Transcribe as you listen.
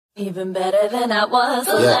Even better than I was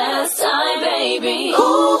the last time, baby. Ooh,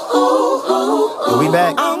 ooh, ooh, ooh. We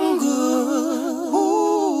back. I'm good.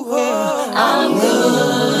 Ooh, I'm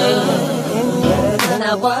good. Better than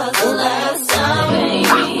I was the last time,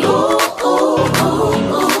 baby. Ooh, ooh, ooh,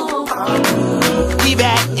 ooh. We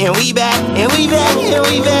back, and we back, and we back, and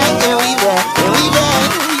we back, and we back, and we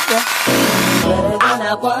back, and we back. Better than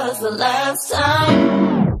I was the last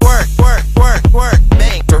time. Work, work, work, work,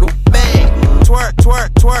 bang, turtle, bang. Twerk, twerk,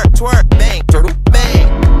 twerk, twerk, bang, turtle, bang.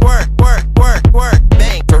 Work, work, work, work,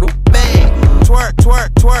 bang, turtle, bang. Twerk, twerk,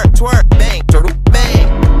 twerk, twerk, bang, turtle, bang.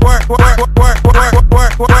 Work, work, work, work, work,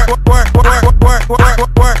 work, work, work, work, work, work, work,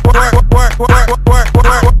 work,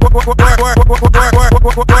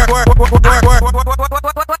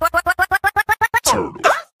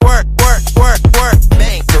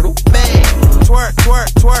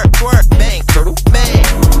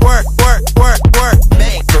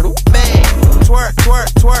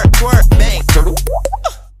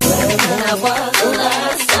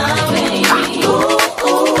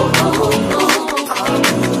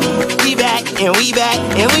 and we back,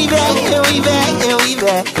 and we back, and we back, and we back, and we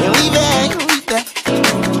back, and we back.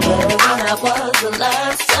 Better than I was the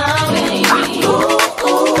last time, baby. Ooh,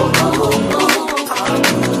 ooh, ooh, ooh.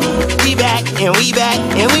 We back, and we back,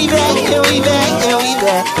 and we back, and we back, and we back, and we back, and we back. Better than I was the last time, baby. Ooh, ooh, ooh, ooh. We back, and we back, and we back, and we back, and we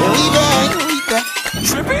back, and we back, and we back.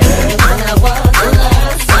 Better than I was the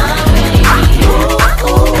last time, baby. Ooh,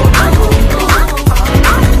 ooh, ooh, ooh.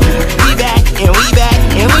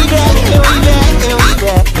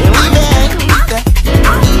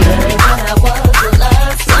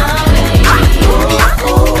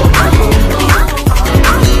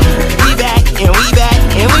 We back, and we back,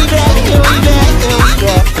 and we back, and we back, and we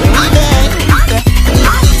back, and we back, and we back.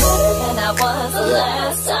 Better than I was the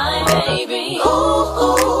last time, baby. Ooh,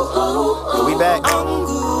 ooh, ooh, ooh. We back. I'm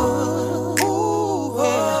good.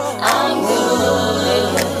 I'm good.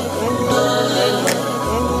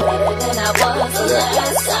 Better than I was the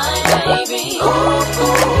last time, baby. Ooh,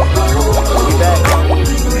 ooh, ooh, ooh. We back.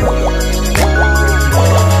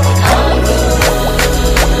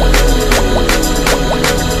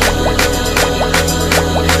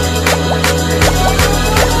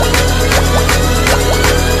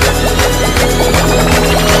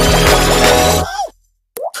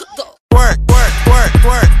 Work, work, work,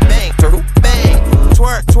 work, bang, turtle, bang.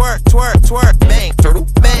 Twerk, twerk, twerk, twerk, bang, turtle,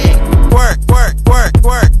 bang. Work, work, work,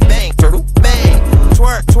 work, bang, turtle, bang.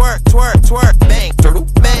 Twerk, twerk, twerk, twerk, bang, turtle,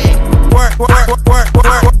 bang. Work, work, work, work,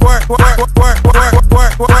 work, work, work, work, work, work,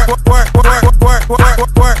 work,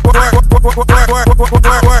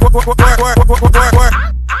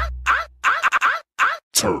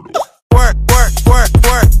 Work, work, work,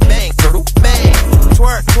 work, bang, turtle, bang.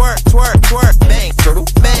 Twerk, twerk, twerk, twerk, bang, turtle,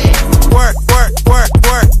 bang. Work, work, work,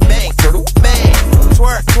 work, bang, turtle, bang.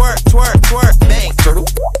 Twerk, twerk, twerk, twerk, bang, turtle.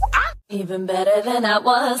 Even better than I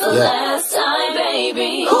was the last time,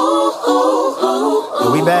 baby. Ooh, ooh, ooh,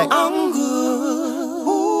 ooh. We back. I'm good.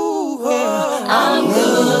 I'm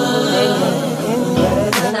good.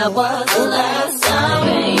 Better than I was the last time,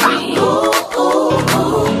 baby. Ooh, ooh,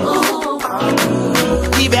 ooh, ooh.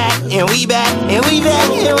 We back, and we back, and we back,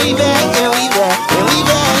 and we back, and we back, and we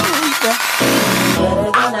back, and we back.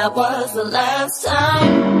 Better than I was the last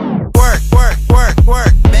time. Work, work, work,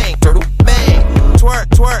 work, bang, turtle, bang. Twerk,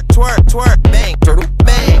 twerk, twerk, twerk, bang, turtle,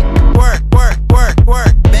 bang. Work, work, work,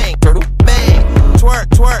 work, bang, turtle, bang. Twerk,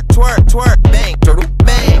 twerk, twerk, twerk, bang, turtle,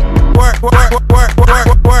 bang. Work, work, work, work, work,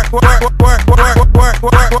 work, work, work, work, work,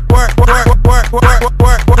 work,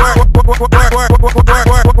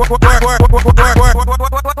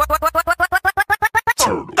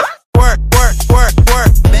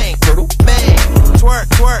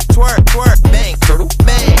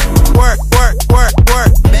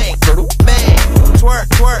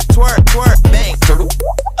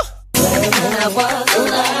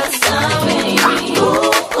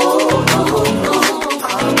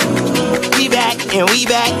 and we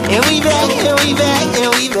back, and we back, and we back,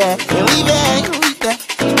 and we back, and we back, and we back.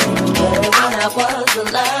 Better than I was the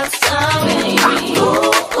last time, baby.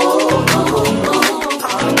 Ooh, ooh, ooh, ooh.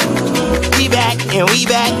 We back, and we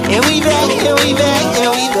back, and we back, and we back,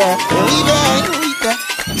 and we back, and we back, and we back.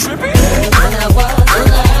 Better than I was the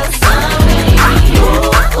last time, baby. Ooh,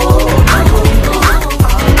 ooh, ooh, ooh.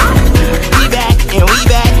 We back, and we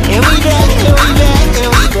back, and we back, and we back,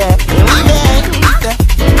 and we back, and we back, and we back.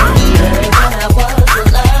 Better than I was the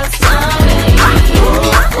last time, baby. Ooh,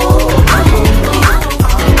 ooh, ooh, ooh.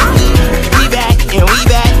 We back, and we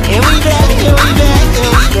back, and we back, and we back,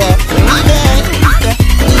 and we back, and we back, and we back.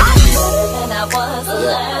 Better than I was the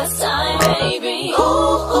last time, baby.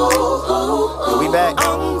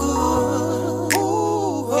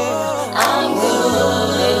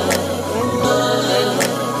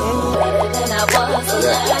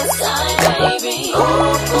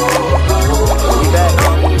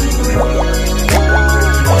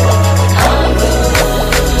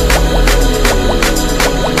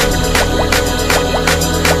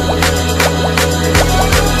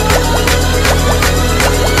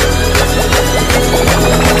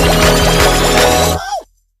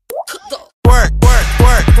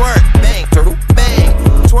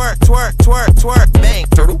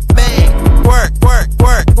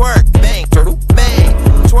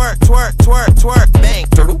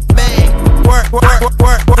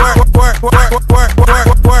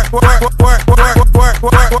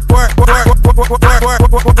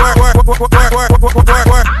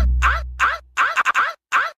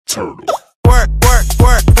 Turtle. Twerk, twerk,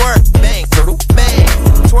 twerk, twerk, bang, turtle, bang.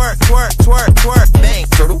 Twerk, twerk, twerk, twerk, bang,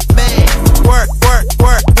 turtle, bang. Twerk, twerk,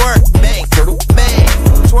 twerk, twerk, bang, turtle, bang.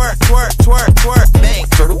 Twerk, twerk, twerk, twerk, bang,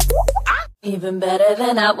 turtle. Even better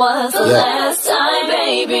than I was the last time,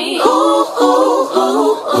 baby. Ooh, ooh,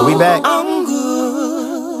 ooh, ooh. We back. I'm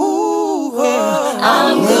good. Ooh, yeah.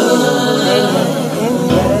 I'm good.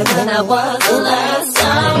 Better than I was the last